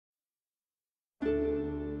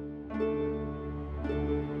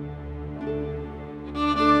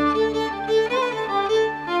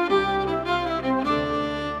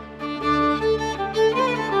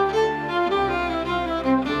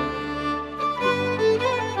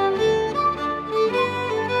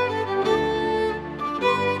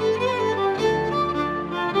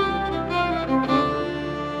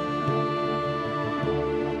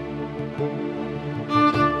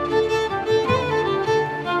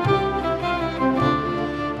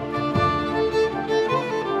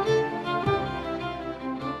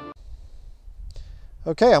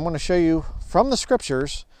okay, I'm going to show you from the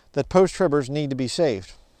scriptures that post-tribbers need to be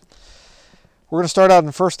saved. We're going to start out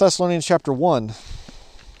in 1 Thessalonians chapter 1. A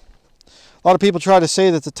lot of people try to say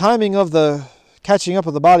that the timing of the catching up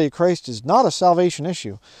of the body of Christ is not a salvation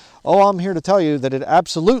issue. Oh, I'm here to tell you that it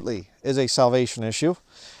absolutely is a salvation issue.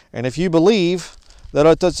 And if you believe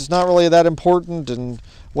that it's not really that important and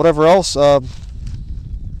whatever else, you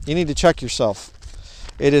need to check yourself.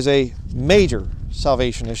 It is a major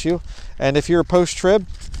salvation issue. And if you're a post-trib,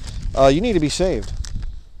 you need to be saved.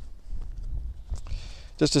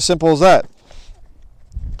 Just as simple as that.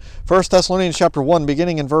 1 Thessalonians chapter 1,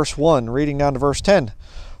 beginning in verse 1, reading down to verse 10.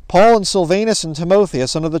 Paul and Silvanus and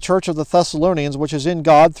Timotheus unto the church of the Thessalonians, which is in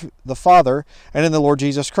God the Father and in the Lord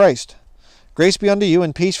Jesus Christ. Grace be unto you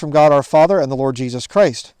and peace from God our Father and the Lord Jesus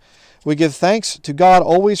Christ. We give thanks to God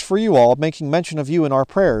always for you all, making mention of you in our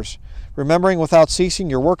prayers, remembering without ceasing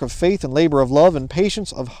your work of faith and labor of love and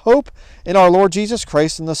patience of hope in our Lord Jesus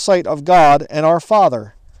Christ in the sight of God and our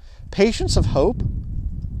Father. Patience of hope?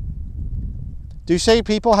 Do saved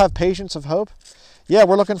people have patience of hope? Yeah,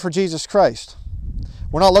 we're looking for Jesus Christ.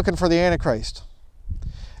 We're not looking for the Antichrist.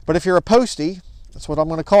 But if you're a postie, that's what I'm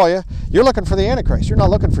going to call you, you're looking for the Antichrist. You're not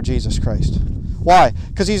looking for Jesus Christ. Why?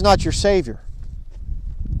 Because he's not your Savior.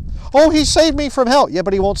 Oh, he saved me from hell. Yeah,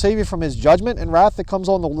 but he won't save you from his judgment and wrath that comes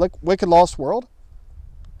on the wicked, lost world.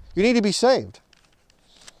 You need to be saved.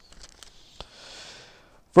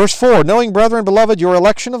 Verse 4, knowing, brethren, beloved, your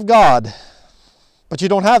election of God. But you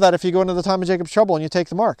don't have that if you go into the time of Jacob's trouble and you take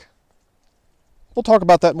the mark. We'll talk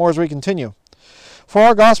about that more as we continue. For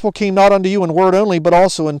our gospel came not unto you in word only, but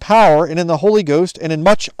also in power, and in the Holy Ghost, and in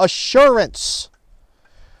much assurance.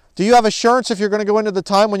 Do you have assurance if you're going to go into the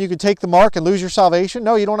time when you could take the mark and lose your salvation?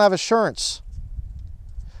 No, you don't have assurance.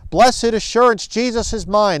 Blessed assurance, Jesus is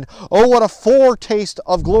mine. Oh, what a foretaste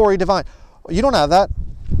of glory divine. You don't have that.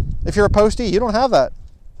 If you're a postie, you don't have that.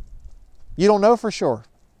 You don't know for sure.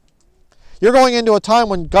 You're going into a time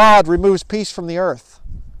when God removes peace from the earth.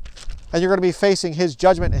 And you're going to be facing his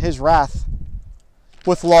judgment and his wrath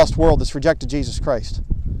with the lost world that's rejected Jesus Christ.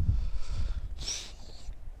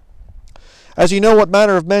 As you know what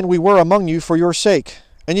manner of men we were among you for your sake,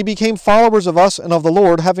 and you became followers of us and of the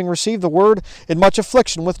Lord, having received the word in much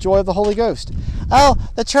affliction with joy of the Holy Ghost. Oh,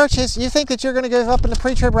 the church is, you think that you're going to go up in the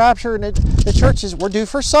pre-trib rapture and the church is, we're due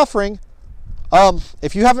for suffering.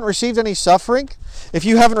 If you haven't received any suffering, if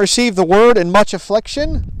you haven't received the word in much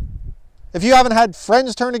affliction, if you haven't had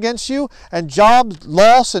friends turn against you and job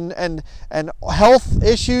loss and health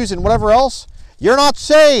issues and whatever else, you're not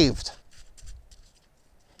saved.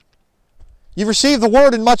 You've received the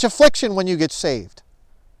word in much affliction when you get saved.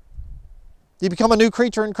 You become a new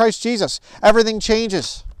creature in Christ Jesus. Everything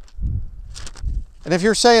changes. And if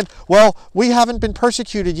you're saying, well, we haven't been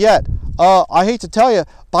persecuted yet, I hate to tell you,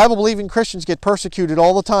 Bible-believing Christians get persecuted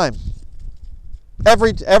all the time.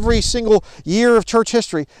 Every single year of church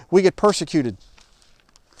history, we get persecuted.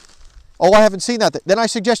 Oh, I haven't seen that. Then I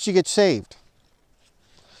suggest you get saved.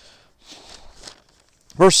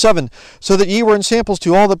 Verse 7, so that ye were ensamples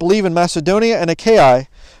to all that believe in Macedonia and Achaia,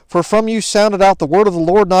 for from you sounded out the word of the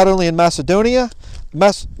Lord not only in Macedonia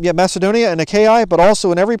and Achaia, but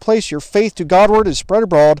also in every place your faith to Godward is spread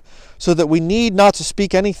abroad, so that we need not to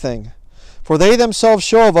speak anything. For they themselves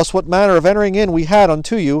show of us what manner of entering in we had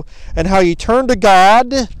unto you, and how ye turned to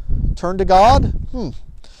God,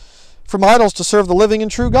 from idols to serve the living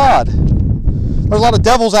and true God. There's a lot of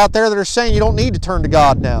devils out there that are saying you don't need to turn to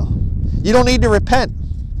God now. You don't need to repent.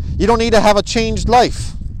 You don't need to have a changed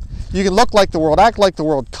life. You can look like the world, act like the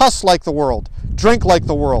world, cuss like the world, drink like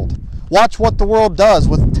the world. Watch what the world does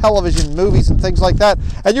with television, movies, and things like that,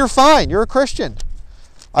 and you're fine. You're a Christian.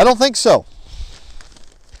 I don't think so.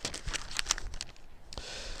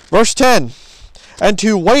 Verse 10, and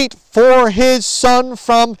to wait for his Son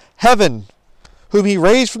from heaven, whom he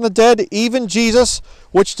raised from the dead, even Jesus,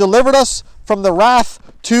 which delivered us from the wrath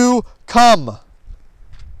to come.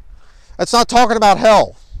 That's not talking about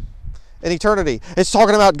hell in eternity. It's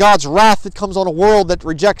talking about God's wrath that comes on a world that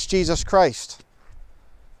rejects Jesus Christ.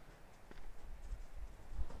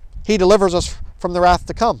 He delivers us from the wrath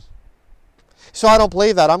to come. So I don't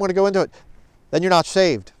believe that. I'm going to go into it. Then you're not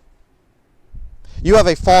saved. You have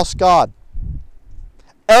a false God.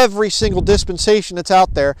 Every single dispensation that's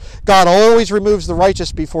out there, God always removes the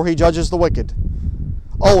righteous before he judges the wicked.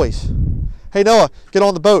 Always. Hey Noah, get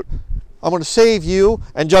on the boat. I'm going to save you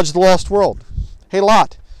and judge the lost world. Hey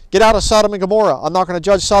Lot, get out of Sodom and Gomorrah. I'm not going to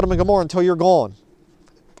judge Sodom and Gomorrah until you're gone.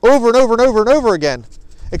 Over and over and over and over again.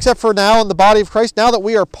 Except for now in the body of Christ, now that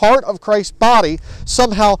we are part of Christ's body,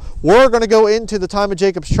 somehow we're going to go into the time of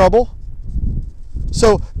Jacob's trouble.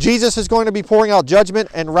 So Jesus is going to be pouring out judgment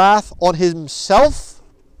and wrath on himself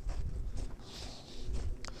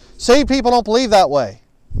Saved people don't believe that way.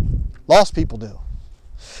 Lost people do.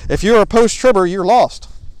 If you're a post-tribber, you're lost.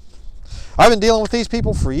 I've been dealing with these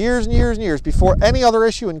people for years and years and years before any other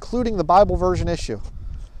issue, including the Bible version issue.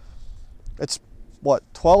 It's,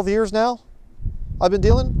 12 years now I've been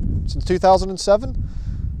dealing? Since 2007?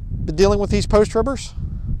 Been dealing with these post-tribbers?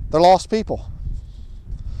 They're lost people.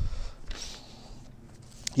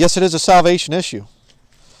 Yes, it is a salvation issue.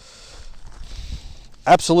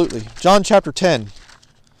 Absolutely. John chapter 10.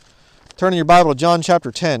 Turn in your Bible to John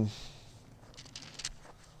chapter 10.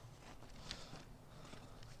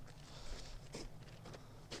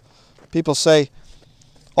 People say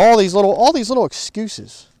all these little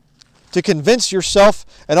excuses to convince yourself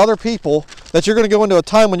and other people that you're going to go into a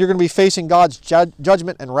time when you're going to be facing God's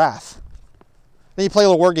judgment and wrath. Then you play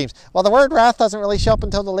little word games. Well, the word wrath doesn't really show up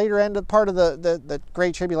until the later end of part of the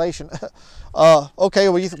Great Tribulation. Okay,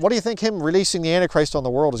 well, what do you think him releasing the Antichrist on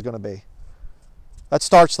the world is going to be? That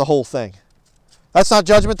starts the whole thing. That's not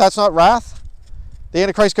judgment. That's not wrath. The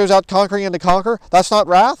Antichrist goes out conquering and to conquer. That's not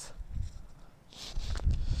wrath.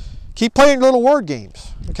 Keep playing little word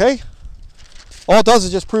games, okay? All it does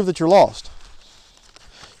is just prove that you're lost.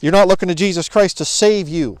 You're not looking to Jesus Christ to save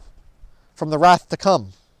you from the wrath to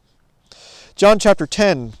come. John chapter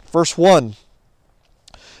 10, verse 1.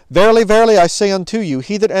 Verily, verily, I say unto you,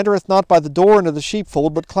 he that entereth not by the door into the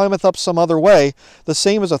sheepfold, but climbeth up some other way, the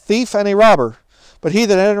same is a thief and a robber. But he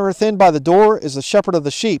that entereth in by the door is the shepherd of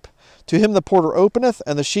the sheep. To him the porter openeth,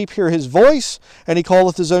 and the sheep hear his voice, and he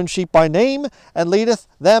calleth his own sheep by name, and leadeth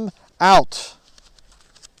them out.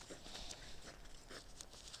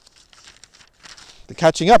 The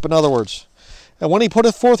catching up, in other words. And when he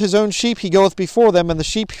putteth forth his own sheep, he goeth before them, and the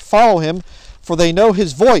sheep follow him, for they know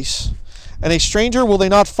his voice. And a stranger will they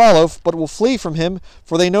not follow, but will flee from him,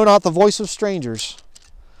 for they know not the voice of strangers.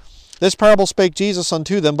 This parable spake Jesus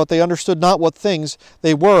unto them, but they understood not what things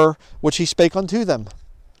they were which he spake unto them.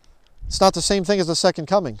 It's not the same thing as the second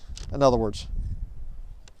coming, in other words.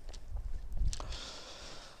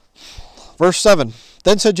 Verse 7.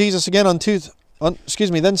 Then said Jesus unto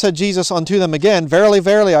them again, Verily,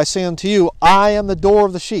 verily, I say unto you, I am the door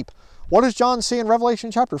of the sheep. What does John see in Revelation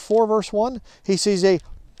chapter 4, verse 1? He sees a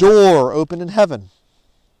door open in heaven.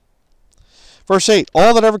 Verse 8,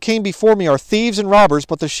 All that ever came before me are thieves and robbers,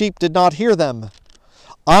 but the sheep did not hear them.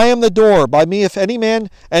 I am the door. By me if any man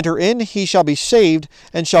enter in, he shall be saved,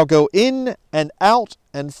 and shall go in and out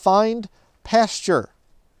and find pasture.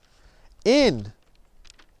 In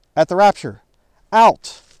at the rapture.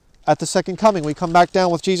 Out at the second coming. We come back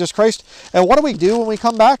down with Jesus Christ. And what do we do when we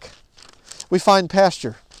come back? We find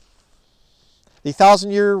pasture. The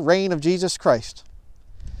 1,000-year reign of Jesus Christ.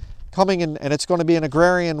 Coming in, and it's going to be an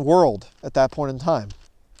agrarian world at that point in time.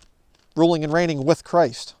 Ruling and reigning with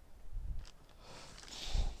Christ.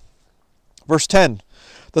 Verse 10.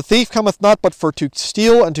 The thief cometh not but for to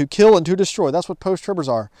steal and to kill and to destroy. That's what post-tribbers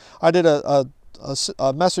are. I did a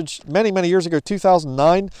message many years ago,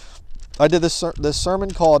 2009. I did this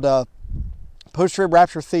sermon called Post-Trib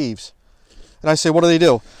Rapture Thieves. And I say, what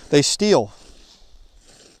do? They steal.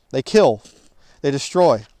 They kill. They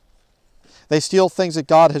destroy. They steal things that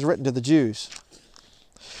God has written to the Jews.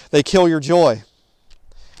 They kill your joy.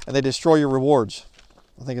 And they destroy your rewards.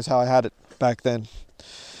 I think is how I had it back then.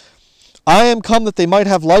 I am come that they might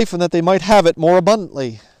have life and that they might have it more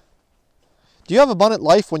abundantly. Do you have abundant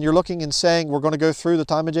life when you're looking and saying, we're going to go through the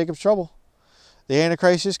time of Jacob's trouble? The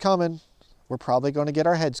Antichrist is coming. We're probably going to get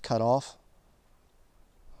our heads cut off.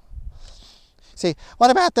 See,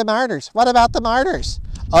 what about the martyrs? What about the martyrs?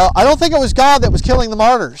 I don't think it was God that was killing the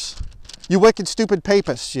martyrs. You wicked, stupid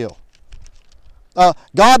papists, you.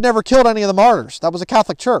 God never killed any of the martyrs. That was a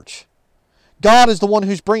Catholic church. God is the one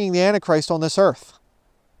who's bringing the Antichrist on this earth.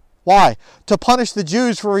 Why? To punish the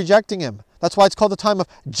Jews for rejecting him. That's why it's called the time of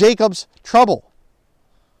Jacob's trouble.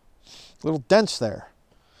 A little dense there.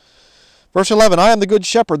 Verse 11, I am the good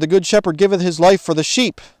shepherd. The good shepherd giveth his life for the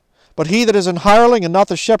sheep. But he that is an hireling and not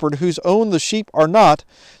the shepherd, whose own the sheep are not,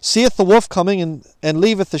 seeth the wolf coming, and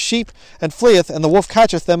leaveth the sheep, and fleeth, and the wolf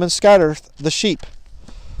catcheth them, and scattereth the sheep.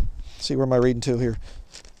 Let's see, where am I reading to here?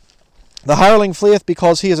 The hireling fleeth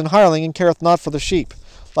because he is an hireling, and careth not for the sheep,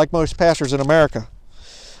 like most pastors in America.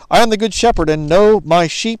 I am the good shepherd, and know my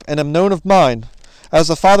sheep, and am known of mine. As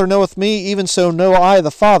the Father knoweth me, even so know I the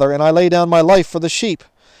Father, and I lay down my life for the sheep.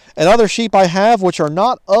 And other sheep I have, which are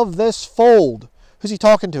not of this fold. Who's he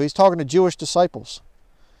talking to? He's talking to Jewish disciples.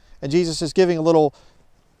 And Jesus is giving a little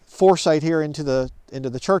foresight here into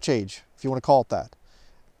the church age, if you want to call it that,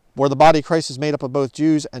 where the body of Christ is made up of both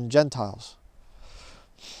Jews and Gentiles.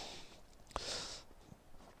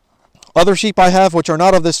 Other sheep I have, which are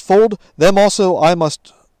not of this fold, them also I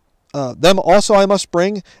them also I must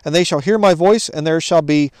bring, and they shall hear my voice, and there shall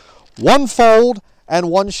be one fold and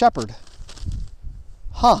one shepherd.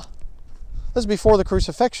 Huh. This is before the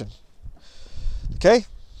crucifixion. Okay?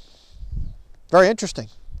 Very interesting.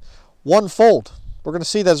 One fold. We're going to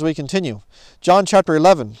see that as we continue. John chapter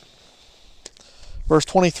 11, verse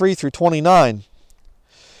 23 through 29.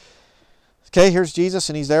 Okay, here's Jesus,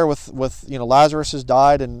 and he's there with Lazarus has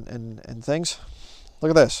died and things. Look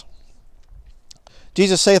at this.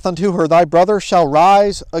 Jesus saith unto her, Thy brother shall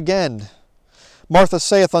rise again. Martha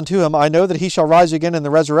saith unto him, I know that he shall rise again in the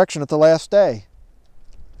resurrection at the last day.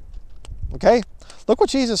 Okay? Look what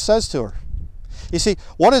Jesus says to her. You see,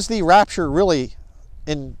 what is the rapture really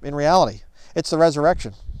in reality? It's the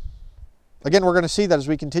resurrection. Again, we're going to see that as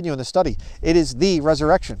we continue in the study. It is the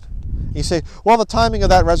resurrection. You say, well, the timing of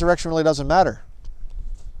that resurrection really doesn't matter.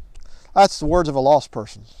 That's the words of a lost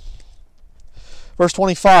person. Verse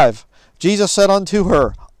 25, Jesus said unto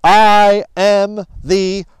her, I am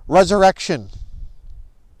the resurrection.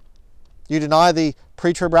 You deny the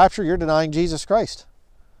pre-trib rapture, you're denying Jesus Christ.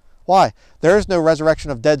 Why? There is no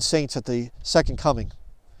resurrection of dead saints at the second coming.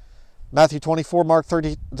 Matthew 24, Mark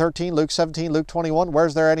 13, Luke 17, Luke 21,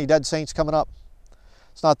 where's there any dead saints coming up?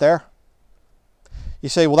 It's not there. You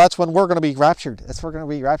say, well, that's when we're going to be raptured. That's when we're going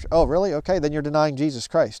to be raptured. Oh, really? Okay, then you're denying Jesus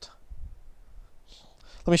Christ.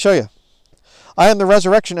 Let me show you. I am the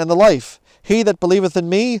resurrection and the life. He that believeth in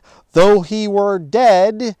me, though he were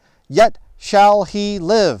dead, yet shall he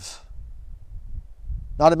live.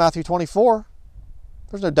 Not in Matthew 24.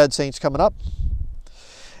 There's no dead saints coming up.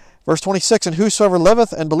 Verse 26, and whosoever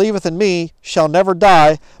liveth and believeth in me shall never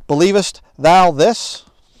die. Believest thou this?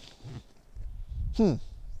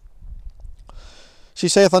 She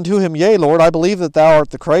saith unto him, Yea, Lord, I believe that thou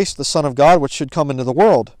art the Christ, the Son of God, which should come into the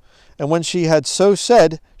world. And when she had so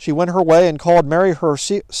said, she went her way and called Mary her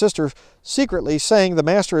sister secretly, saying, The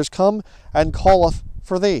Master is come and calleth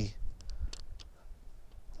for thee.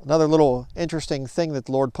 Another little interesting thing that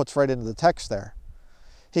the Lord puts right into the text there.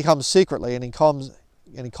 He comes secretly, and he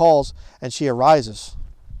calls, and she arises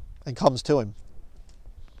and comes to him.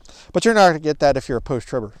 But you're not going to get that if you're a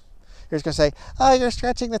post-tribber. You're just going to say, oh, you're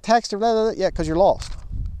stretching the text. Blah, blah, blah. Yeah, because you're lost.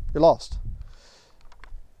 You're lost.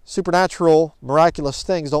 Supernatural, miraculous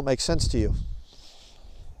things don't make sense to you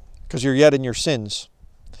because you're yet in your sins.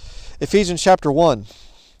 Ephesians chapter 1.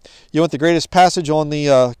 You want the greatest passage on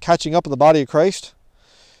the catching up of the body of Christ?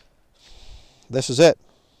 This is it.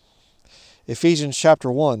 Ephesians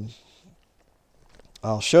chapter 1.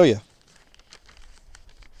 I'll show you.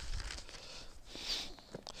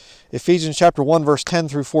 Ephesians chapter 1, verse 10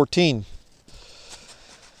 through 14.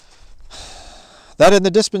 That in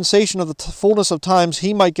the dispensation of the fullness of times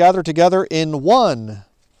he might gather together in one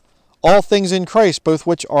all things in Christ, both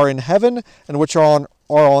which are in heaven and which are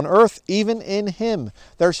on earth, even in him.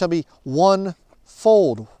 There shall be one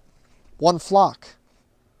fold, one flock.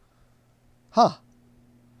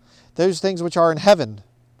 Those things which are in heaven,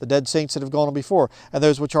 the dead saints that have gone on before, and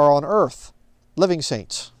those which are on earth, living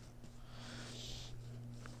saints.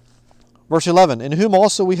 Verse 11, in whom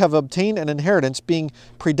also we have obtained an inheritance, being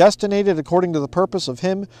predestinated according to the purpose of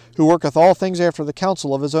him who worketh all things after the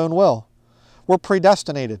counsel of his own will. We're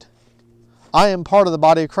predestinated. I am part of the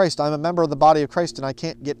body of Christ. I'm a member of the body of Christ, and I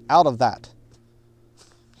can't get out of that.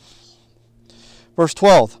 Verse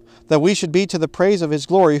 12, that we should be to the praise of his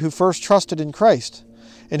glory, who first trusted in Christ,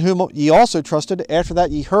 in whom ye also trusted, after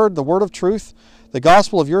that ye heard the word of truth, the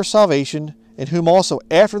gospel of your salvation, in whom also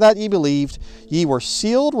after that ye believed, ye were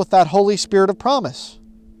sealed with that Holy Spirit of promise.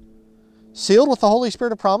 Sealed with the Holy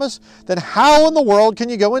Spirit of promise? Then how in the world can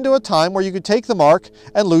you go into a time where you could take the mark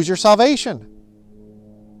and lose your salvation?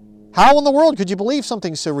 How in the world could you believe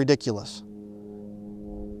something so ridiculous?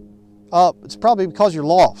 It's probably because you're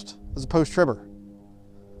lost as a post-tribber.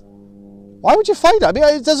 Why would you fight? I mean,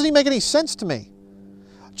 it doesn't even make any sense to me.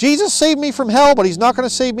 Jesus saved me from hell, but he's not going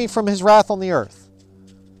to save me from his wrath on the earth.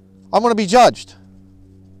 I'm going to be judged.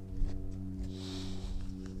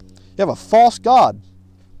 You have a false God.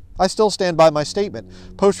 I still stand by my statement.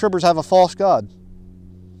 Post-tribbers have a false God.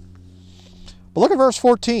 But look at verse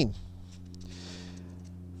 14.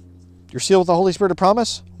 You're sealed with the Holy Spirit of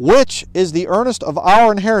promise, which is the earnest of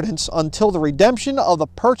our inheritance until the redemption of the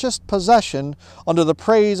purchased possession unto the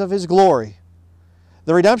praise of his glory.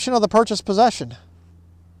 The redemption of the purchased possession.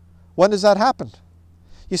 When does that happen?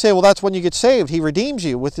 You say, well, that's when you get saved. He redeems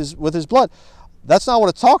you with his blood. That's not what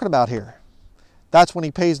it's talking about here. That's when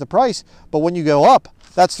he pays the price. But when you go up,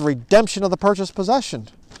 that's the redemption of the purchased possession.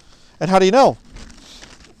 And how do you know?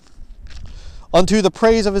 Unto the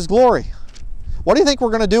praise of his glory. What do you think we're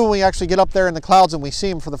going to do when we actually get up there in the clouds and we see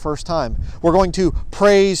him for the first time? We're going to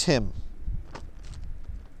praise him.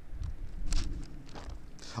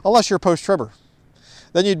 unless you're post-tribber.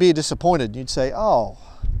 Then you'd be disappointed. You'd say, oh,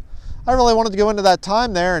 I really wanted to go into that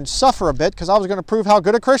time there and suffer a bit because I was going to prove how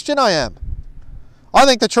good a Christian I am. I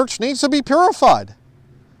think the church needs to be purified.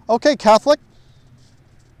 Okay, Catholic,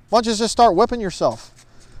 why don't you just start whipping yourself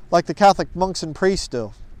like the Catholic monks and priests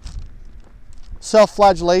do?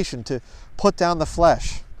 Self-flagellation to put down the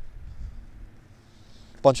flesh.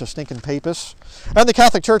 Bunch of stinking papists. And the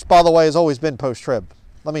Catholic Church, by the way, has always been post-trib.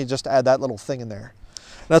 Let me just add that little thing in there.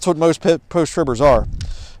 That's what most post-tribbers are.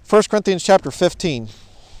 1 Corinthians chapter 15.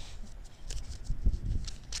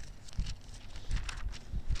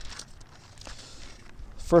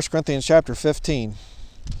 First Corinthians chapter 15. You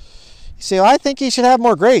say, well, I think you should have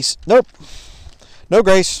more grace. Nope. No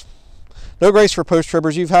grace. No grace for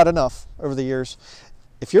post-tribbers. You've had enough over the years.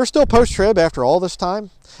 If you're still post-trib after all this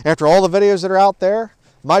time, after all the videos that are out there,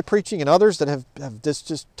 my preaching and others that have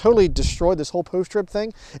just totally destroyed this whole post-trib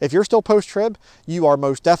thing, if you're still post-trib, you are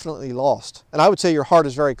most definitely lost. And I would say your heart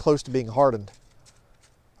is very close to being hardened.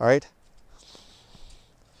 All right?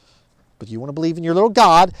 But you want to believe in your little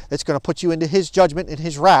God that's going to put you into his judgment and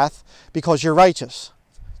his wrath because you're righteous,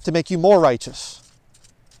 to make you more righteous.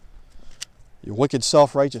 You wicked,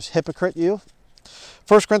 self-righteous hypocrite, you.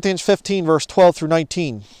 1 Corinthians 15, verse 12 through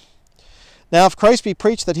 19. Now, if Christ be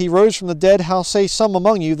preached that he rose from the dead, how say some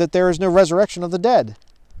among you that there is no resurrection of the dead?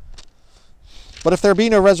 But if there be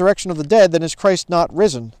no resurrection of the dead, then is Christ not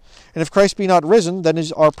risen? And if Christ be not risen, then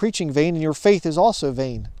is our preaching vain, and your faith is also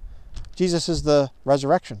vain. Jesus is the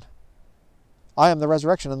resurrection. I am the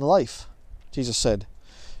resurrection and the life, Jesus said.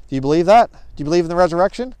 Do you believe that? Do you believe in the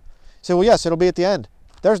resurrection? You say, well, yes, it'll be at the end.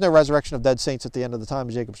 There's no resurrection of dead saints at the end of the time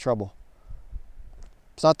of Jacob's trouble.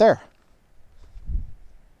 It's not there.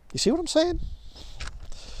 You see what I'm saying?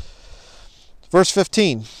 Verse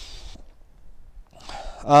 15.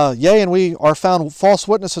 Yea, and we are found false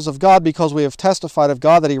witnesses of God, because we have testified of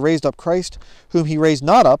God that he raised up Christ, whom he raised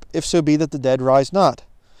not up, if so be that the dead rise not.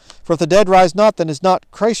 For if the dead rise not, then is not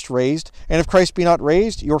Christ raised. And if Christ be not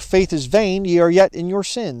raised, your faith is vain, ye are yet in your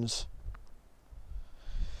sins.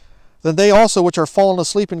 Then they also which are fallen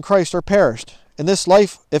asleep in Christ are perished. In this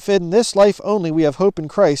life, if in this life only we have hope in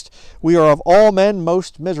Christ, we are of all men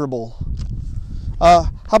most miserable.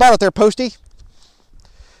 How about it there, Posty?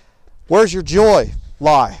 Where's your joy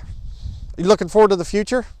lie? Are you looking forward to the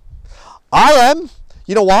future? I am.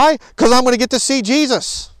 You know why? Because I'm going to get to see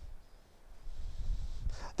Jesus.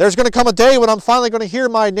 There's going to come a day when I'm finally going to hear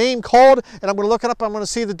my name called, and I'm going to look it up, I'm going to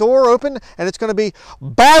see the door open, and it's going to be,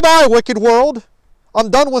 bye-bye, wicked world. I'm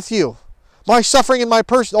done with you. My suffering and my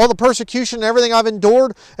all the persecution and everything I've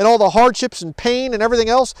endured and all the hardships and pain and everything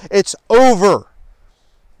else, it's over.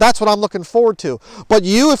 That's what I'm looking forward to. But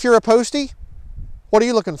you, if you're a postie, what are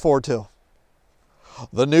you looking forward to?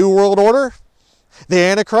 The New World Order? The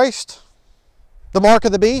Antichrist? The Mark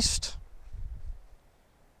of the Beast?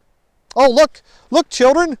 Oh, look,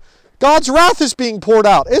 children, God's wrath is being poured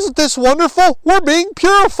out. Isn't this wonderful? We're being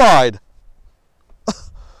purified.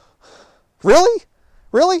 Really?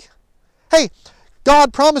 Really? Hey,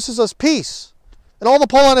 God promises us peace. In all the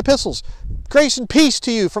Pauline epistles, grace and peace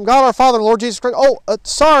to you from God our Father and Lord Jesus Christ. Oh,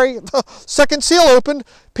 sorry, second seal opened.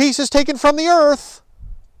 Peace is taken from the earth.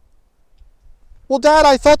 Well, Dad,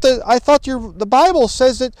 I thought the Bible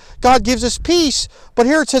says that God gives us peace, but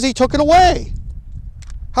here it says he took it away.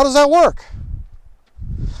 How does that work?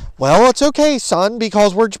 Well, it's okay, son,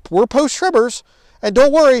 because we're post-tribbers, and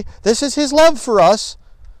don't worry, this is his love for us.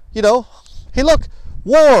 You know, hey, look,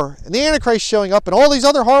 war and the Antichrist showing up and all these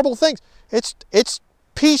other horrible things. It's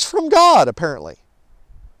peace from God, apparently.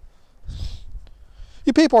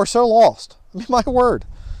 You people are so lost. I mean, my word.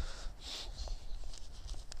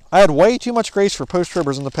 I had way too much grace for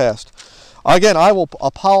post-tribbers in the past. Again, I will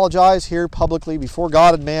apologize here publicly before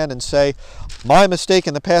God and man and say, my mistake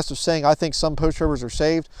in the past of saying I think some post-tribbers are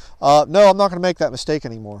saved. No, I'm not going to make that mistake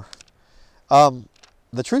anymore.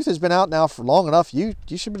 The truth has been out now for long enough. You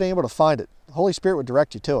should have been able to find it. The Holy Spirit would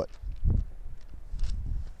direct you to it.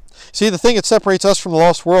 See, the thing that separates us from the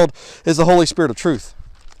lost world is the Holy Spirit of truth,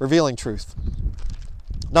 revealing truth,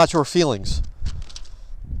 not your feelings.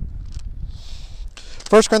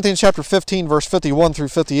 1 Corinthians chapter 15, verse 51 through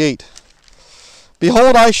 58.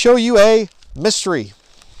 Behold, I show you a mystery.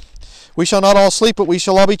 We shall not all sleep, but we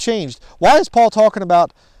shall all be changed. Why is Paul talking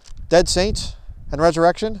about dead saints and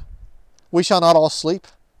resurrection? We shall not all sleep.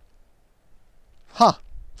 Huh.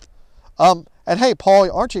 And hey, Paul,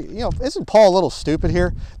 isn't Paul a little stupid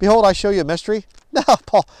here? Behold, I show you a mystery. No,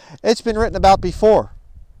 Paul, it's been written about before.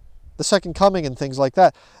 The second coming and things like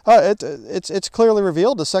that. It's clearly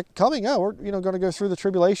revealed, the second coming. Oh, we're going to go through the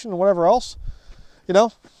tribulation and whatever else.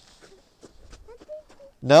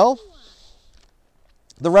 No?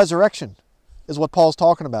 The resurrection is what Paul's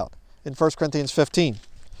talking about in 1 Corinthians 15.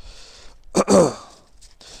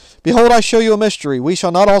 Behold, I show you a mystery. We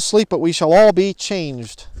shall not all sleep, but we shall all be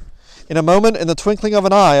changed. In a moment, in the twinkling of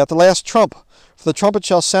an eye, at the last trump. For the trumpet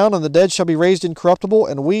shall sound, and the dead shall be raised incorruptible,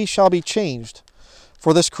 and we shall be changed.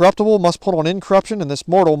 For this corruptible must put on incorruption, and this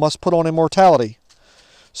mortal must put on immortality.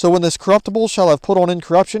 So when this corruptible shall have put on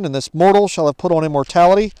incorruption, and this mortal shall have put on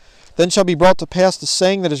immortality, then shall be brought to pass the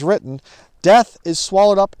saying that is written, Death is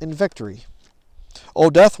swallowed up in victory. O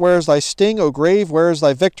death, where is thy sting? O grave, where is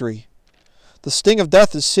thy victory? The sting of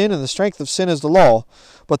death is sin, and the strength of sin is the law.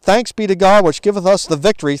 But thanks be to God, which giveth us the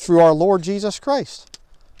victory through our Lord Jesus Christ.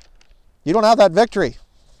 You don't have that victory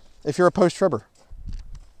if you're a post-tribber.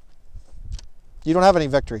 You don't have any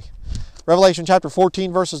victory. Revelation chapter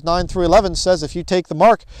 14, verses 9 through 11 says if you take the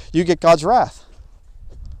mark, you get God's wrath.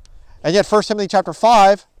 And yet 1 Timothy chapter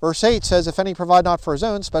 5, verse 8 says, if any provide not for his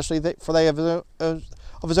own, especially for they of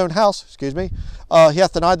his own house, he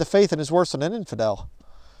hath denied the faith and is worse than an infidel.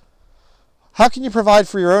 How can you provide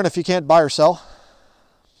for your own if you can't buy or sell?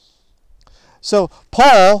 So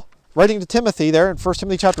Paul, writing to Timothy there in 1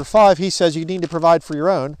 Timothy chapter 5, he says you need to provide for your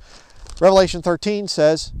own. Revelation 13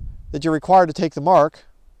 says that you're required to take the mark.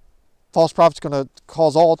 False prophet's going to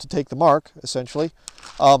cause all to take the mark, essentially.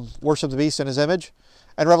 Worship the beast in his image.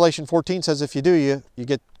 And Revelation 14 says if you do, you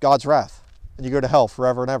get God's wrath. And you go to hell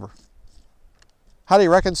forever and ever. How do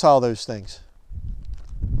you reconcile those things?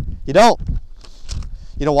 You don't.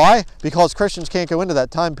 You know why? Because Christians can't go into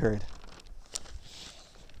that time period.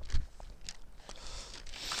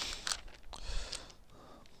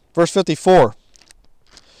 Verse 54.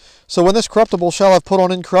 So when this corruptible shall have put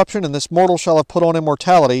on incorruption, and this mortal shall have put on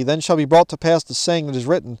immortality, then shall be brought to pass the saying that is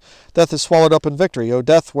written, Death is swallowed up in victory. O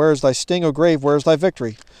death, where is thy sting? O grave, where is thy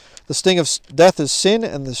victory? The sting of death is sin,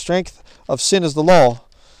 and the strength of sin is the law.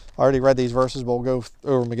 I already read these verses, but we'll go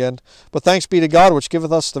over them again. But thanks be to God, which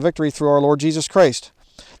giveth us the victory through our Lord Jesus Christ.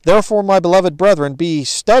 Therefore, my beloved brethren, be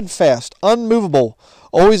steadfast, unmovable,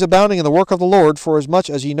 always abounding in the work of the Lord, for as much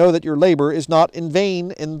as ye know that your labor is not in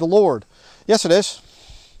vain in the Lord. Yes, it is.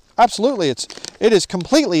 Absolutely, it is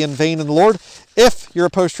completely in vain in the Lord if you're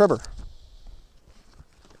a post-tribber.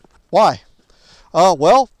 Why?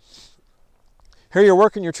 Well, here you're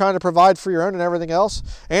working, you're trying to provide for your own and everything else.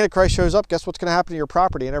 Antichrist shows up, guess what's going to happen to your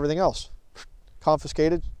property and everything else?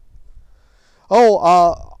 Confiscated.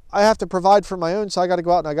 I have to provide for my own, so I got to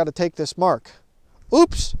go out and I got to take this mark.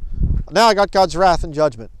 Oops! Now I got God's wrath and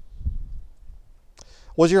judgment.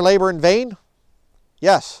 Was your labor in vain?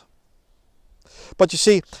 Yes. But you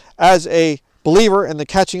see, as a believer in the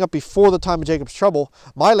catching up before the time of Jacob's trouble,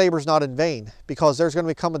 my labor is not in vain, because there's going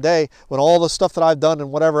to come a day when all the stuff that I've done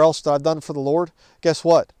and whatever else that I've done for the Lord, guess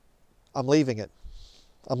what? I'm leaving it.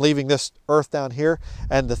 I'm leaving this earth down here,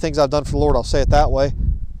 and the things I've done for the Lord, I'll say it that way,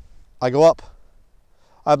 I go up.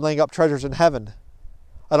 I'm laying up treasures in heaven.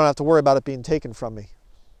 I don't have to worry about it being taken from me.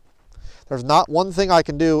 There's not one thing I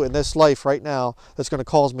can do in this life right now that's going to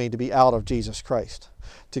cause me to be out of Jesus Christ.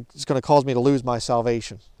 It's going to cause me to lose my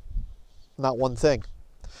salvation. Not one thing.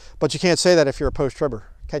 But you can't say that if you're a post-tribber,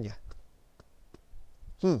 can you?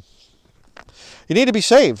 You need to be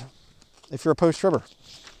saved if you're a post-tribber.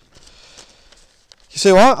 You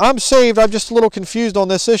say, well, I'm saved. I'm just a little confused on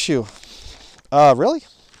this issue. Really?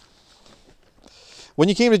 When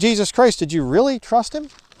you came to Jesus Christ, did you really trust Him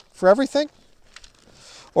for everything?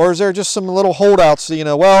 Or is there just some little holdouts,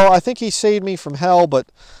 well, I think He saved me from hell, but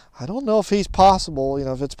I don't know if He's possible,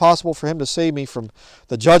 if it's possible for Him to save me from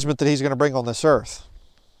the judgment that He's going to bring on this earth.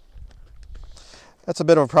 That's a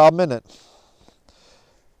bit of a problem, isn't it?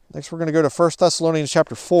 Next, we're going to go to 1 Thessalonians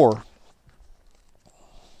chapter 4. A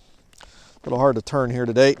little hard to turn here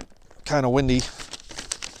today. Kind of windy.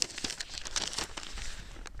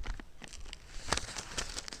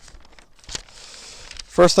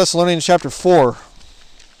 First Thessalonians chapter 4,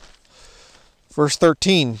 verse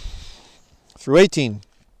 13 through 18.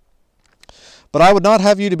 But I would not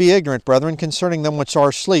have you to be ignorant, brethren, concerning them which are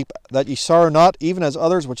asleep, that ye sorrow not, even as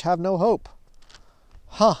others which have no hope.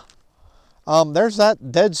 There's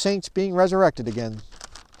that dead saints being resurrected again.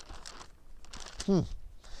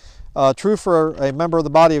 True for a member of the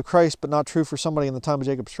body of Christ, but not true for somebody in the time of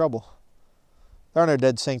Jacob's trouble. There are no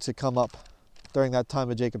dead saints that come up during that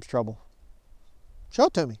time of Jacob's trouble. Show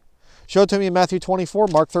it to me. Show it to me in Matthew 24,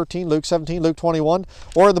 Mark 13, Luke 17, Luke 21,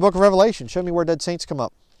 or in the book of Revelation. Show me where dead saints come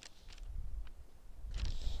up.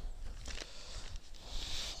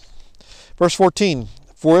 Verse 14,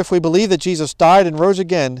 for if we believe that Jesus died and rose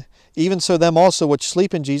again, even so them also which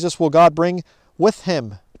sleep in Jesus will God bring with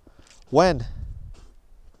Him. When?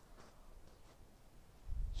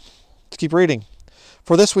 Let's keep reading. For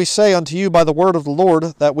For this we say unto you by the word of the Lord,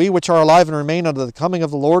 that we which are alive and remain unto the coming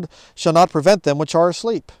of the Lord shall not prevent them which are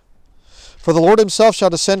asleep. For the Lord himself shall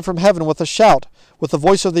descend from heaven with a shout, with the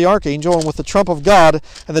voice of the archangel, and with the trump of God,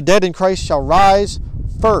 and the dead in Christ shall rise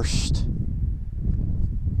first.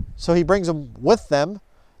 So he brings them with them.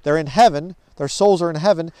 They're in heaven. Their souls are in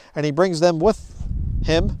heaven, and he brings them with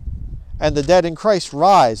him, and the dead in Christ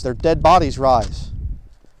rise. Their dead bodies rise.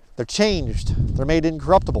 They're changed. They're made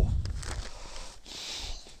incorruptible.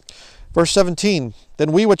 Verse 17,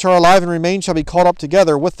 Then we which are alive and remain shall be caught up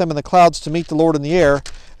together with them in the clouds to meet the Lord in the air,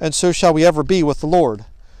 and so shall we ever be with the Lord.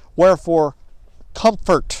 Wherefore,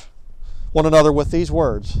 comfort one another with these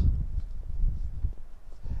words.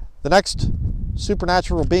 The next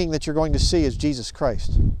supernatural being that you're going to see is Jesus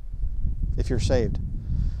Christ, if you're saved.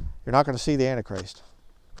 You're not going to see the Antichrist.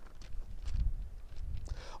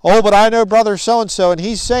 Oh, but I know brother so-and-so, and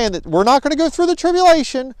he's saying that we're not going to go through the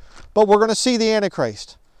tribulation, but we're going to see the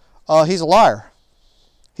Antichrist. He's a liar.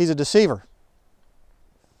 He's a deceiver.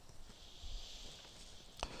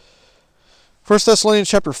 1 Thessalonians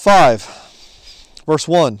chapter 5, verse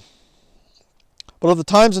 1. But of the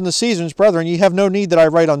times and the seasons, brethren, ye have no need that I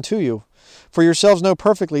write unto you. For yourselves know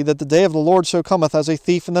perfectly that the day of the Lord so cometh as a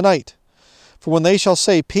thief in the night. For when they shall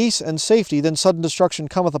say peace and safety, then sudden destruction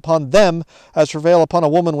cometh upon them, as travail upon a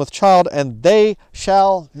woman with child, and they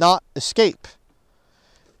shall not escape.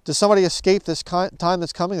 Does somebody escape this time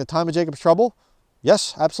that's coming, the time of Jacob's trouble?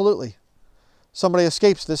 Yes, absolutely. Somebody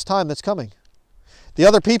escapes this time that's coming. The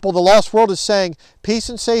other people, the lost world, is saying peace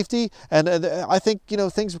and safety, and I think,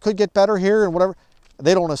 things could get better here and whatever.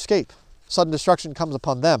 They don't escape. Sudden destruction comes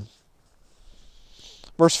upon them.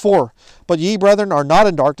 Verse 4, But ye, brethren, are not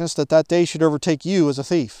in darkness, that that day should overtake you as a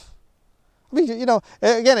thief. I mean,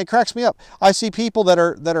 again, it cracks me up. I see people that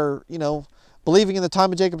are believing in the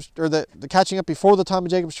time of Jacob's, or the catching up before the time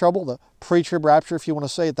of Jacob's trouble, the pre-trib rapture, if you want to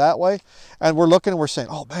say it that way. And we're looking and we're saying,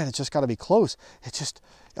 oh man, it's just got to be close. It's just,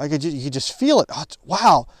 you just feel it. Oh,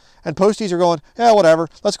 wow. And posties are going, yeah, whatever.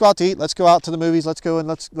 Let's go out to eat. Let's go out to the movies. Let's go and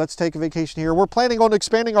let's take a vacation here. We're planning on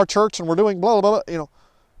expanding our church, and we're doing blah, blah, blah,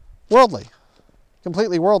 worldly.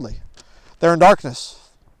 Completely worldly. They're in darkness.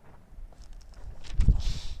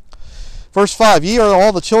 Verse 5, Ye are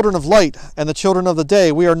all the children of light, and the children of the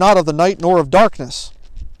day. We are not of the night, nor of darkness.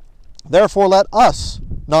 Therefore let us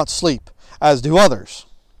not sleep, as do others.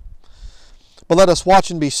 But let us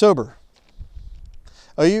watch and be sober.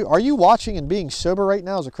 Are you watching and being sober right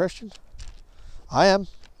now as a Christian? I am.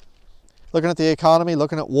 Looking at the economy,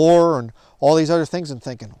 looking at war, and all these other things, and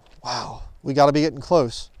thinking, wow, we got to be getting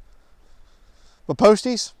close. But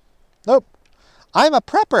posties? Nope. I'm a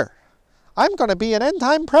prepper. I'm going to be an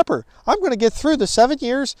end-time prepper. I'm going to get through the 7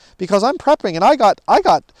 years because I'm prepping, and I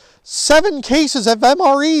got 7 cases of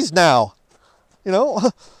MREs now.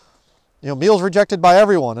 Meals rejected by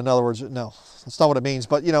everyone. In other words, no, that's not what it means.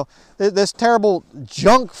 But this terrible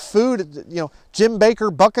junk food, Jim Baker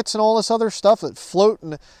buckets and all this other stuff that float,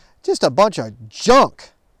 and just a bunch of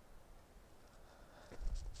junk.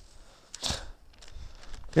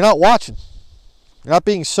 You're not watching. You're not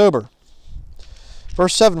being sober.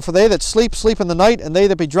 Verse 7, For they that sleep, sleep in the night, and they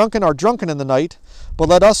that be drunken are drunken in the night. But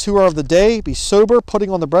let us who are of the day be sober, putting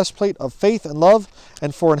on the breastplate of faith and love,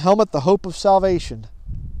 and for an helmet the hope of salvation.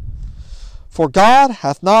 For God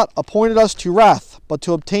hath not appointed us to wrath, but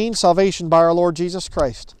to obtain salvation by our Lord Jesus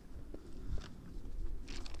Christ.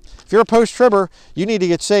 If you're a post-tribber, you need to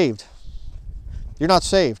get saved. You're not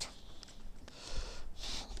saved.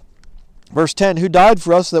 Verse 10, Who died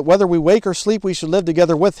for us, that whether we wake or sleep, we should live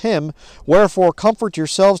together with him. Wherefore comfort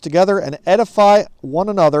yourselves together and edify one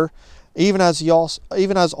another, even as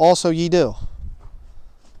also ye do.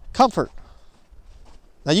 Comfort.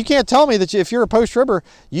 Now you can't tell me that if you're a post-tribber,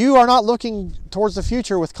 you are not looking towards the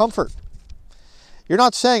future with comfort. You're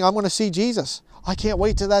not saying, I'm going to see Jesus. I can't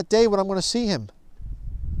wait to that day when I'm going to see him.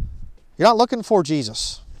 You're not looking for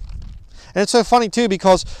Jesus. And it's so funny too,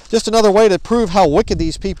 because just another way to prove how wicked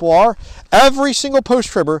these people are, every single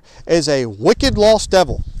post-tribber is a wicked lost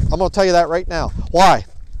devil. I'm going to tell you that right now. Why?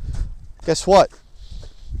 Guess what?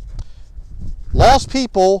 Lost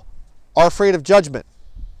people are afraid of judgment.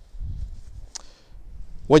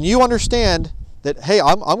 When you understand that, hey,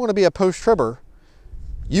 I'm going to be a post-tribber,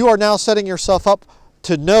 you are now setting yourself up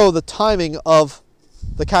to know the timing of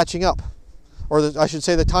the catching up. Or I should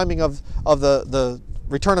say the timing of the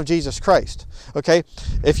return of Jesus Christ. Okay?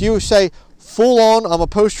 If you say, full on, I'm a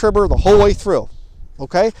post-tribber the whole way through.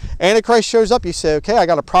 Okay? Antichrist shows up, you say, okay, I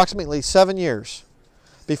got approximately 7 years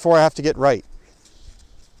before I have to get right.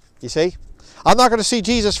 You see? I'm not going to see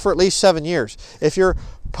Jesus for at least 7 years. If you're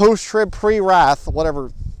post-trib, pre-wrath,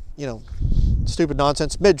 whatever, stupid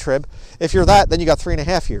nonsense, mid-trib. If you're that, then you got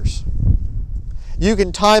 3.5 years. You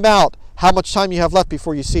can time out how much time you have left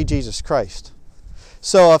before you see Jesus Christ.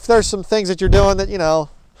 So if there's some things that you're doing that,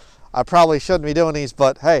 I probably shouldn't be doing these,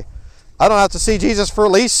 but hey, I don't have to see Jesus for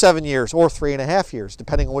at least 7 years or 3.5 years,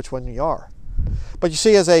 depending on which one you are. But you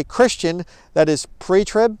see, as a Christian that is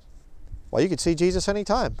pre-trib, well, you can see Jesus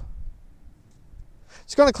anytime.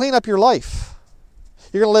 It's going to clean up your life.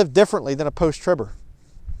 You're going to live differently than a post-tribber.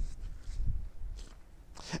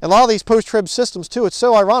 And a lot of these post-trib systems, too, it's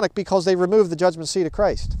so ironic because they remove the judgment seat of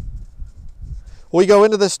Christ. We go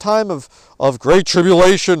into this time of great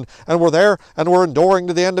tribulation, and we're there, and we're enduring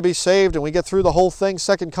to the end to be saved, and we get through the whole thing,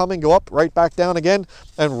 second coming, go up, right back down again,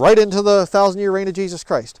 and right into the 1,000-year reign of Jesus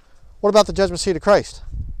Christ. What about the judgment seat of Christ?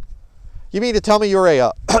 You mean to tell me you're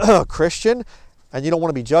a Christian, and you don't want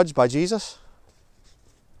to be judged by Jesus?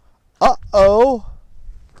 Uh-oh.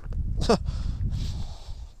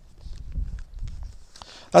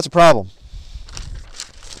 That's a problem.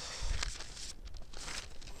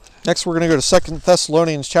 Next, we're going to go to 2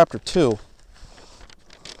 Thessalonians chapter 2.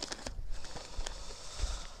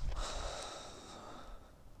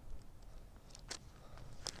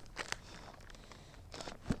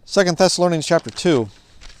 Second Thessalonians chapter 2,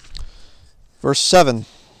 verse 7,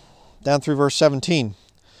 down through verse 17.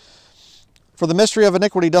 For the mystery of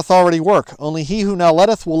iniquity doth already work. Only he who now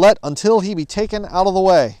letteth will let until he be taken out of the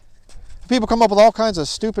way. People come up with all kinds of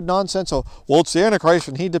stupid nonsense. Oh, well, it's the Antichrist,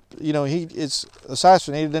 and he is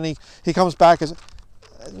assassinated, and he comes back as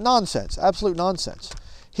nonsense, absolute nonsense.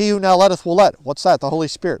 He who now letteth will let. What's that? The Holy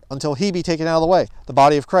Spirit. Until he be taken out of the way, the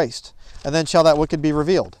body of Christ. And then shall that wicked be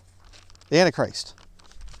revealed, the Antichrist.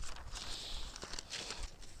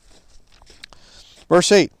 Verse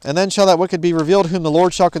 8, and then shall that wicked be revealed, whom the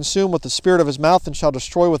Lord shall consume with the spirit of his mouth, and shall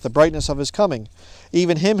destroy with the brightness of his coming.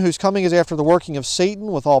 Even him whose coming is after the working of Satan,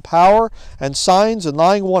 with all power, and signs, and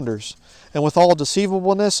lying wonders, and with all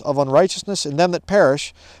deceivableness of unrighteousness in them that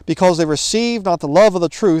perish, because they receive not the love of the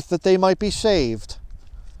truth, that they might be saved.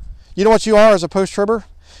 You know what you are as a post-tribber?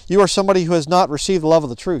 You are somebody who has not received the love of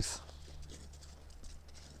the truth.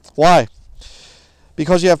 Why?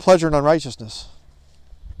 Because you have pleasure in unrighteousness.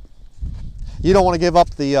 You don't want to give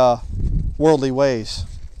up the worldly ways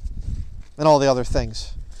and all the other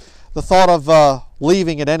things. The thought of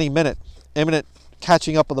leaving at any minute, imminent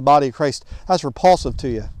catching up with the body of Christ, that's repulsive to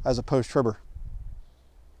you as a post-tribber.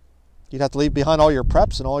 You'd have to leave behind all your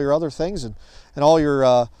preps and all your other things and all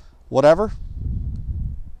your whatever.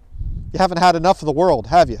 You haven't had enough of the world,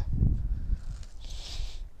 have you?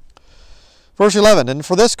 Verse 11, and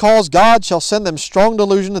for this cause God shall send them strong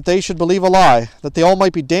delusion that they should believe a lie, that they all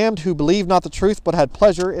might be damned who believed not the truth, but had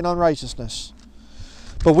pleasure in unrighteousness.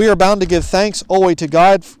 But we are bound to give thanks always to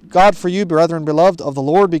God for you, brethren beloved of the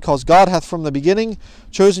Lord, because God hath from the beginning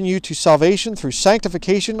chosen you to salvation through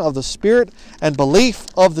sanctification of the Spirit and belief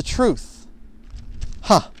of the truth.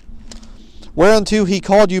 Whereunto he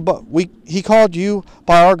called you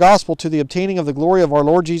by our gospel to the obtaining of the glory of our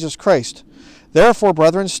Lord Jesus Christ. Therefore,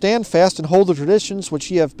 brethren, stand fast and hold the traditions which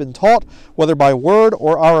ye have been taught, whether by word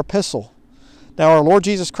or our epistle. Now our Lord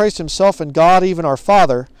Jesus Christ himself and God, even our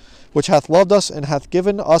Father, which hath loved us and hath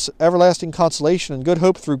given us everlasting consolation and good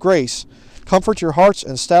hope through grace, comfort your hearts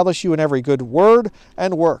and establish you in every good word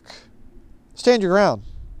and work. Stand your ground.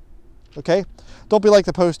 Okay? Don't be like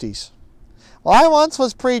the posties. Well, I once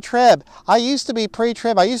was pre-trib. I used to be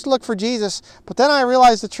pre-trib. I used to look for Jesus, but then I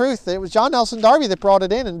realized the truth. That it was John Nelson Darby that brought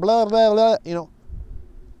it in and blah, blah, blah, And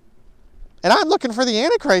I'm looking for the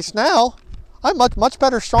Antichrist now. I'm much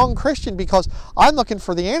better strong Christian because I'm looking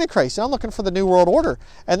for the Antichrist. And I'm looking for the New World Order.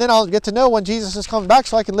 And then I'll get to know when Jesus is coming back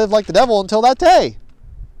so I can live like the devil until that day.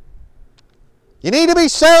 You need to be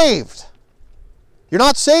saved. You're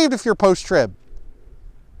not saved if you're post-trib.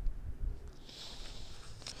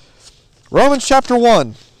 Romans chapter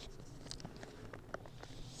 1.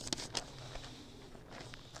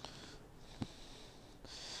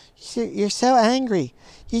 You're so angry.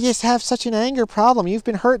 You just have such an anger problem. You've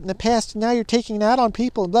been hurt in the past, and now you're taking it out on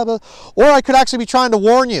people, and blah, blah. Or I could actually be trying to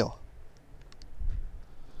warn you.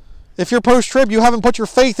 If you're post-trib, you haven't put your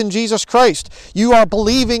faith in Jesus Christ. You are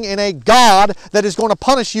believing in a God that is going to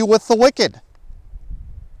punish you with the wicked.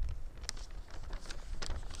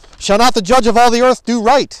 Shall not the judge of all the earth do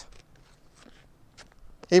right?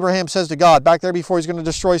 Abraham says to God, back there before he's going to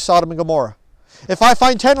destroy Sodom and Gomorrah, if I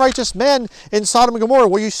find 10 righteous men in Sodom and Gomorrah,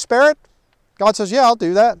 will you spare it? God says, yeah, I'll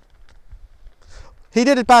do that. He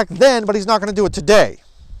did it back then, but he's not going to do it today.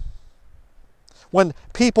 When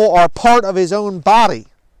people are part of his own body.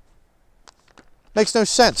 Makes no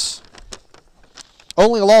sense.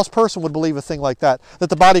 Only a lost person would believe a thing like that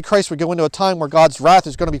the body of Christ would go into a time where God's wrath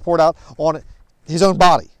is going to be poured out on his own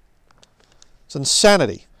body. It's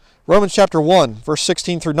insanity. Romans chapter 1, verse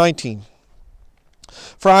 16 through 19.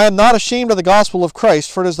 For I am not ashamed of the gospel of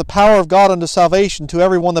Christ, for it is the power of God unto salvation to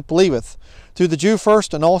every one that believeth, to the Jew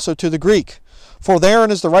first, and also to the Greek. For therein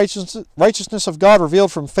is the righteousness of God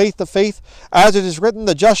revealed from faith to faith, as it is written,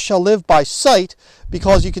 the just shall live by sight.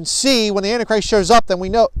 Because you can see when the Antichrist shows up, then we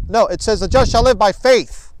know, no, it says the just shall live by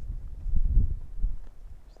faith.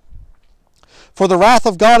 For the wrath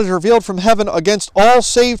of God is revealed from heaven against all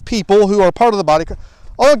saved people who are part of the body.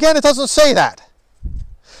 Oh, again, it doesn't say that.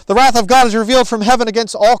 The wrath of God is revealed from heaven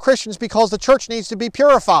against all Christians because the church needs to be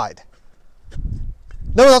purified.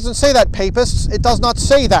 No, it doesn't say that, papists. It does not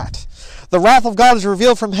say that. The wrath of God is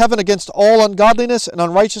revealed from heaven against all ungodliness and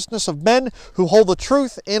unrighteousness of men who hold the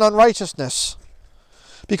truth in unrighteousness.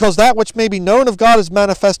 Because that which may be known of God is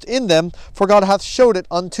manifest in them, for God hath showed it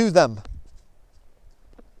unto them.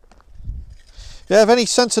 If you have any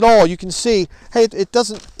sense at all, you can see, hey, it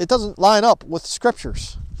doesn't line up with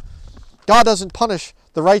Scriptures. God doesn't punish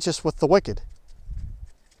the righteous with the wicked.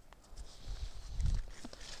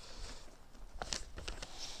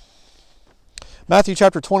 Matthew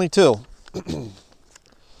chapter 22.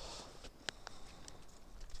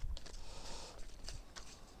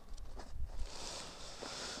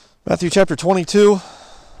 Matthew chapter 22,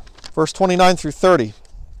 verse 29 through 30.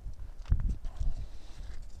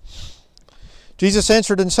 Jesus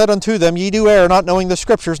answered and said unto them, Ye do err, not knowing the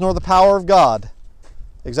Scriptures, nor the power of God.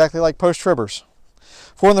 Exactly like Post-Tribbers.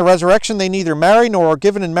 For in the resurrection they neither marry, nor are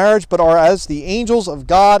given in marriage, but are as the angels of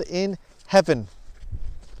God in heaven.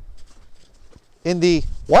 In the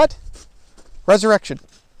what? Resurrection.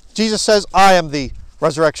 Jesus says, I am the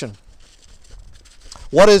resurrection.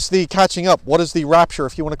 What is the catching up? What is the rapture,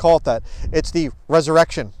 if you want to call it that? It's the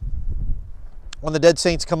resurrection. When the dead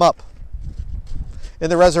saints come up. In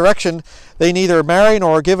the resurrection, they neither marry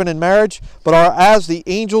nor are given in marriage, but are as the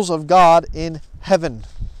angels of God in heaven.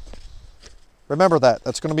 Remember that.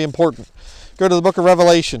 That's going to be important. Go to the book of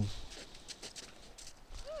Revelation.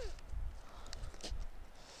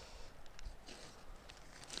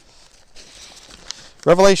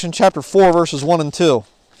 Revelation chapter 4, verses 1 and 2.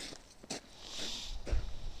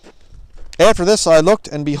 After this I looked,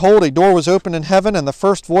 and behold, a door was opened in heaven, and the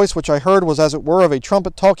first voice which I heard was as it were of a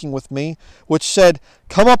trumpet talking with me, which said,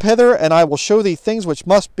 Come up hither, and I will show thee things which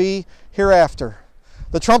must be hereafter.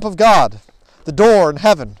 The trump of God, the door in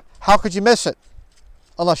heaven. How could you miss it?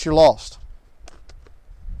 Unless you're lost.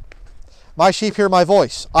 My sheep hear my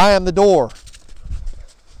voice. I am the door.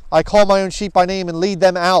 I call my own sheep by name and lead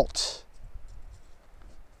them out.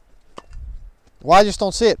 Well, I just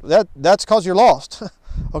don't see it. That's because you're lost.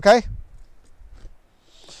 Okay?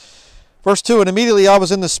 Verse 2, And immediately I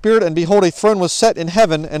was in the Spirit, and behold, a throne was set in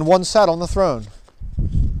heaven, and one sat on the throne.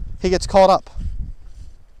 He gets caught up.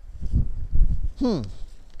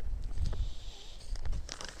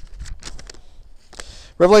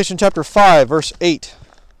 Revelation chapter 5, verse 8.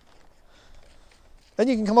 Then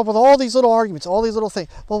you can come up with all these little arguments, all these little things.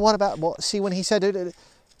 Well, what about, well, see, when he said it,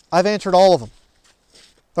 I've answered all of them.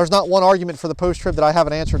 There's not one argument for the post-trib that I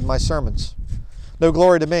haven't answered in my sermons. No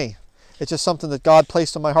glory to me. It's just something that God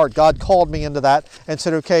placed on my heart. God called me into that and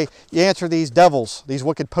said, okay, you answer these devils, these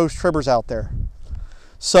wicked post-tribbers out there.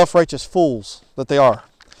 Self-righteous fools that they are.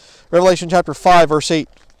 Revelation chapter 5, verse 8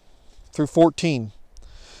 through 14.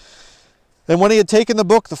 And when he had taken the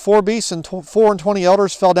book, the 4 beasts and 24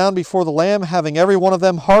 elders fell down before the Lamb, having every one of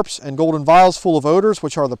them harps and golden vials full of odors,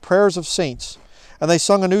 which are the prayers of saints. And they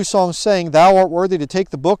sung a new song, saying, Thou art worthy to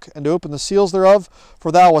take the book and to open the seals thereof,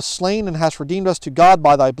 for thou wast slain and hast redeemed us to God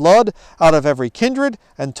by thy blood out of every kindred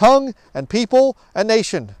and tongue and people and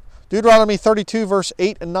nation. Deuteronomy 32, verse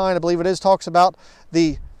 8 and 9, I believe it is, talks about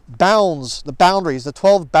the bounds, the boundaries, the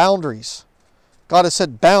 12 boundaries. God has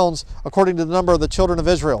set bounds according to the number of the children of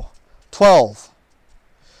Israel. 12.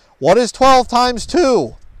 What is 12 times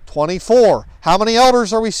 2? 24. How many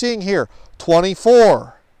elders are we seeing here?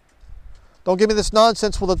 24. Don't give me this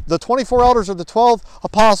nonsense. Well, the 24 elders are the 12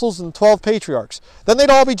 apostles and the 12 patriarchs. Then they'd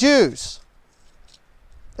all be Jews.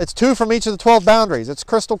 It's 2 from each of the 12 boundaries. It's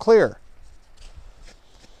crystal clear.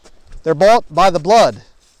 They're bought by the blood.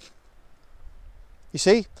 You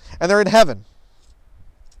see? And they're in heaven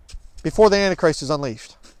before the Antichrist is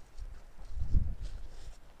unleashed.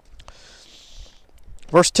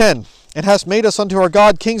 Verse 10, And hast made us unto our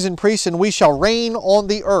God kings and priests, and we shall reign on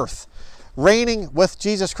the earth. Reigning with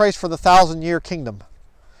Jesus Christ for the 1,000-year kingdom.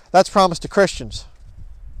 That's promised to Christians.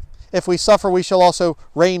 If we suffer, we shall also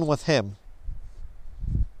reign with him.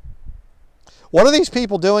 What are these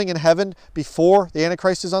people doing in heaven before the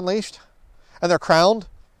Antichrist is unleashed? And they're crowned.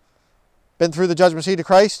 Been through the judgment seat of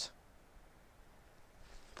Christ.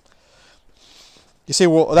 You see,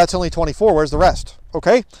 well, that's only 24. Where's the rest?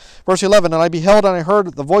 Okay. Verse 11, and I beheld and I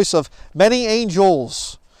heard the voice of many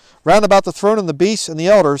angels round about the throne and the beasts and the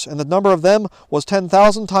elders, and the number of them was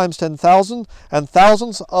 10,000 times 10,000, and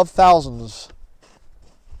thousands of thousands.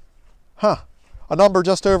 A number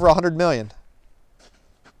just over 100 million.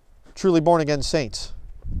 Truly born again saints.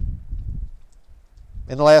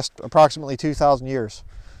 In the last approximately 2,000 years.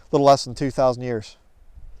 A little less than 2,000 years.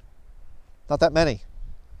 Not that many.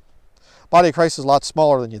 Body of Christ is a lot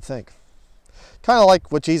smaller than you'd think. Kind of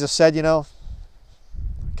like what Jesus said, you know.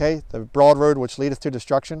 Okay, the broad road which leadeth to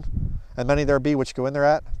destruction, and many there be which go in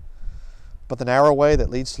thereat. But the narrow way that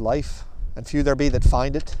leads to life, and few there be that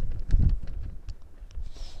find it.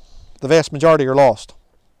 The vast majority are lost.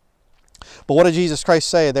 But what did Jesus Christ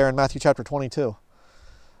say there in Matthew chapter 22?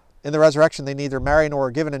 In the resurrection they neither marry nor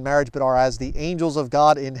are given in marriage, but are as the angels of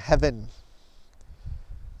God in heaven.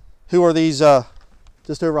 Who are these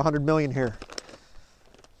just over 100 million here?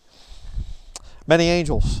 Many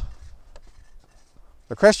angels.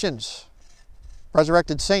 They're Christians.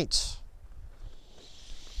 Resurrected saints.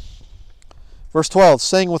 Verse 12,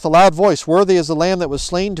 saying with a loud voice, worthy is the Lamb that was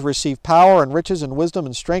slain to receive power and riches and wisdom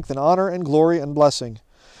and strength and honor and glory and blessing.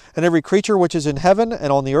 And every creature which is in heaven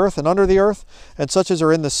and on the earth and under the earth, and such as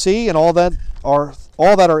are in the sea and all that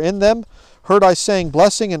are in them, heard I saying,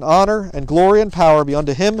 blessing and honor and glory and power be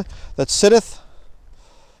unto him that sitteth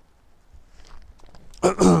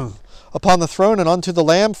upon the throne and unto the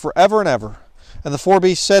Lamb forever and ever. And the four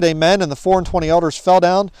beasts said, Amen. And the 24 elders fell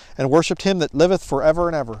down and worshipped him that liveth forever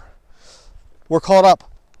and ever. We're caught up,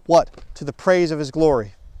 what? To the praise of his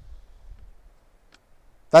glory.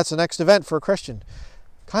 That's the next event for a Christian.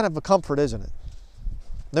 Kind of a comfort, isn't it?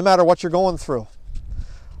 No matter what you're going through.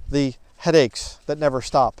 The headaches that never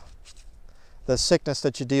stop. The sickness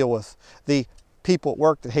that you deal with. The people at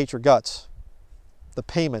work that hate your guts. The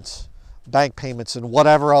payments. Bank payments and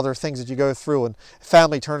whatever other things that you go through, and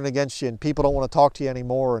family turning against you, and people don't want to talk to you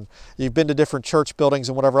anymore, and you've been to different church buildings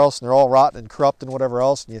and whatever else, and they're all rotten and corrupt and whatever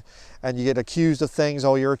else, and you get accused of things.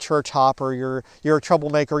 Oh, you're a church hopper, you're a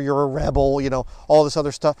troublemaker, you're a rebel, you know, all this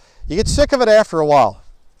other stuff. You get sick of it after a while.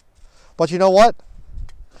 But you know what?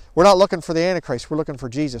 We're not looking for the Antichrist, we're looking for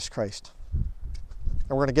Jesus Christ. And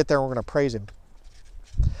we're going to get there and we're going to praise him.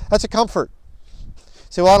 That's a comfort.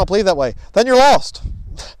 Say, well, I don't believe that way. Then you're lost.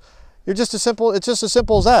 It's just as simple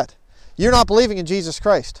as that. You're not believing in Jesus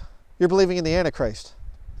Christ. You're believing in the Antichrist.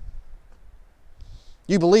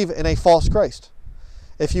 You believe in a false Christ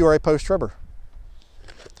if you are a post-tribber.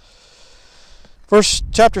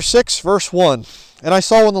 Chapter 6, verse 1. And I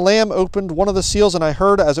saw when the Lamb opened one of the seals, and I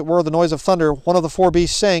heard, as it were, the noise of thunder, one of the four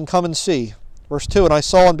beasts saying, Come and see. Verse 2. And I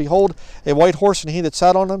saw, and behold, a white horse, and he that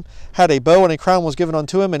sat on him had a bow, and a crown was given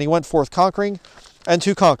unto him, and he went forth conquering and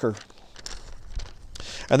to conquer.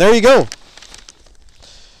 And there you go.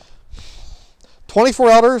 24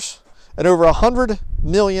 elders and over 100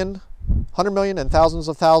 million and thousands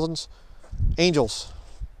of thousands angels,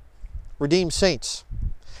 redeemed saints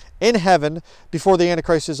in heaven before the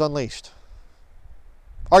Antichrist is unleashed.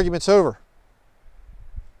 Argument's over.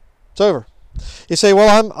 It's over. You say,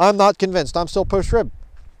 well, I'm not convinced. I'm still post-trib.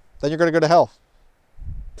 Then you're going to go to hell.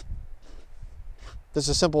 It's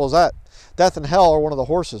as simple as that. Death and hell are one of the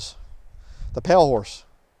horses. The pale horse.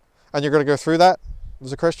 And you're going to go through that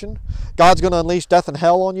as a Christian? God's going to unleash death and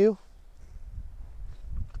hell on you?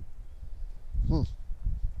 You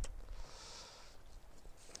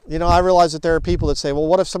know, I realize that there are people that say, well,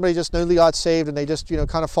 what if somebody just newly got saved and they just,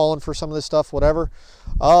 kind of fallen for some of this stuff, whatever?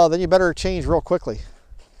 Then you better change real quickly.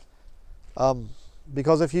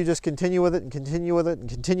 Because if you just continue with it and continue with it and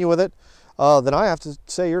continue with it, then I have to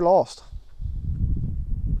say you're lost.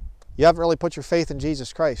 You haven't really put your faith in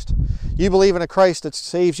Jesus Christ. You believe in a Christ that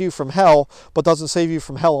saves you from hell, but doesn't save you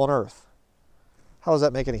from hell on earth. How does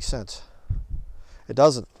that make any sense? It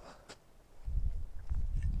doesn't.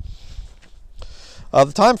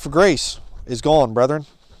 The time for grace is gone, brethren.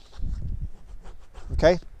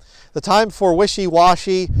 Okay? The time for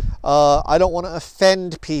wishy-washy, I don't want to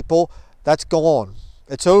offend people, that's gone.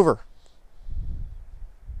 It's over.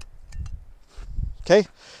 Okay?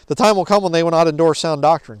 The time will come when they will not endure sound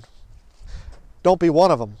doctrine. Don't be one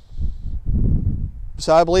of them.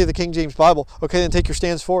 So I believe the King James Bible. Okay, then take your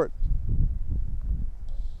stance for it.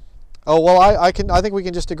 Oh, well, I think we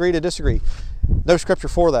can just agree to disagree. No scripture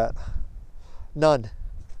for that. None.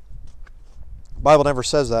 The Bible never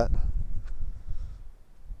says that.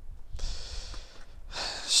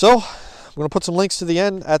 So, I'm going to put some links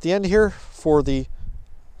to at the end here for the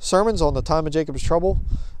sermons on the time of Jacob's trouble,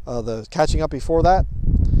 the catching up before that.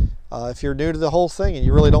 If you're new to the whole thing and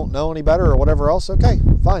you really don't know any better or whatever else, okay,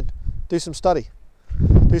 fine. Do some study.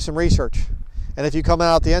 Do some research. And if you come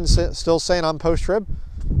out at the end still saying I'm post-trib,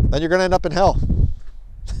 then you're going to end up in hell.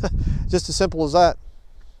 Just as simple as that.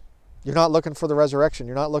 You're not looking for the resurrection.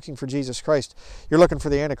 You're not looking for Jesus Christ. You're looking for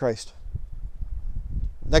the Antichrist.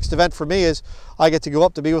 Next event for me is I get to go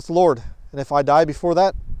up to be with the Lord. And if I die before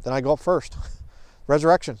that, then I go up first.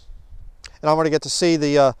 Resurrection. And I'm going to get to see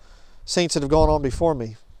the saints that have gone on before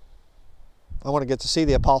me. I want to get to see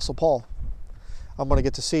the Apostle Paul. I'm going to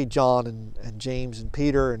get to see John and James and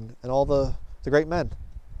Peter and all the great men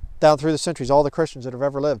down through the centuries, all the Christians that have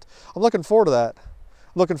ever lived. I'm looking forward to that.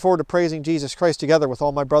 I'm looking forward to praising Jesus Christ together with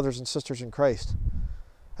all my brothers and sisters in Christ.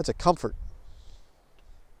 That's a comfort.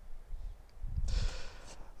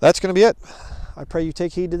 That's going to be it. I pray you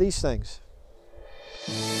take heed to these things.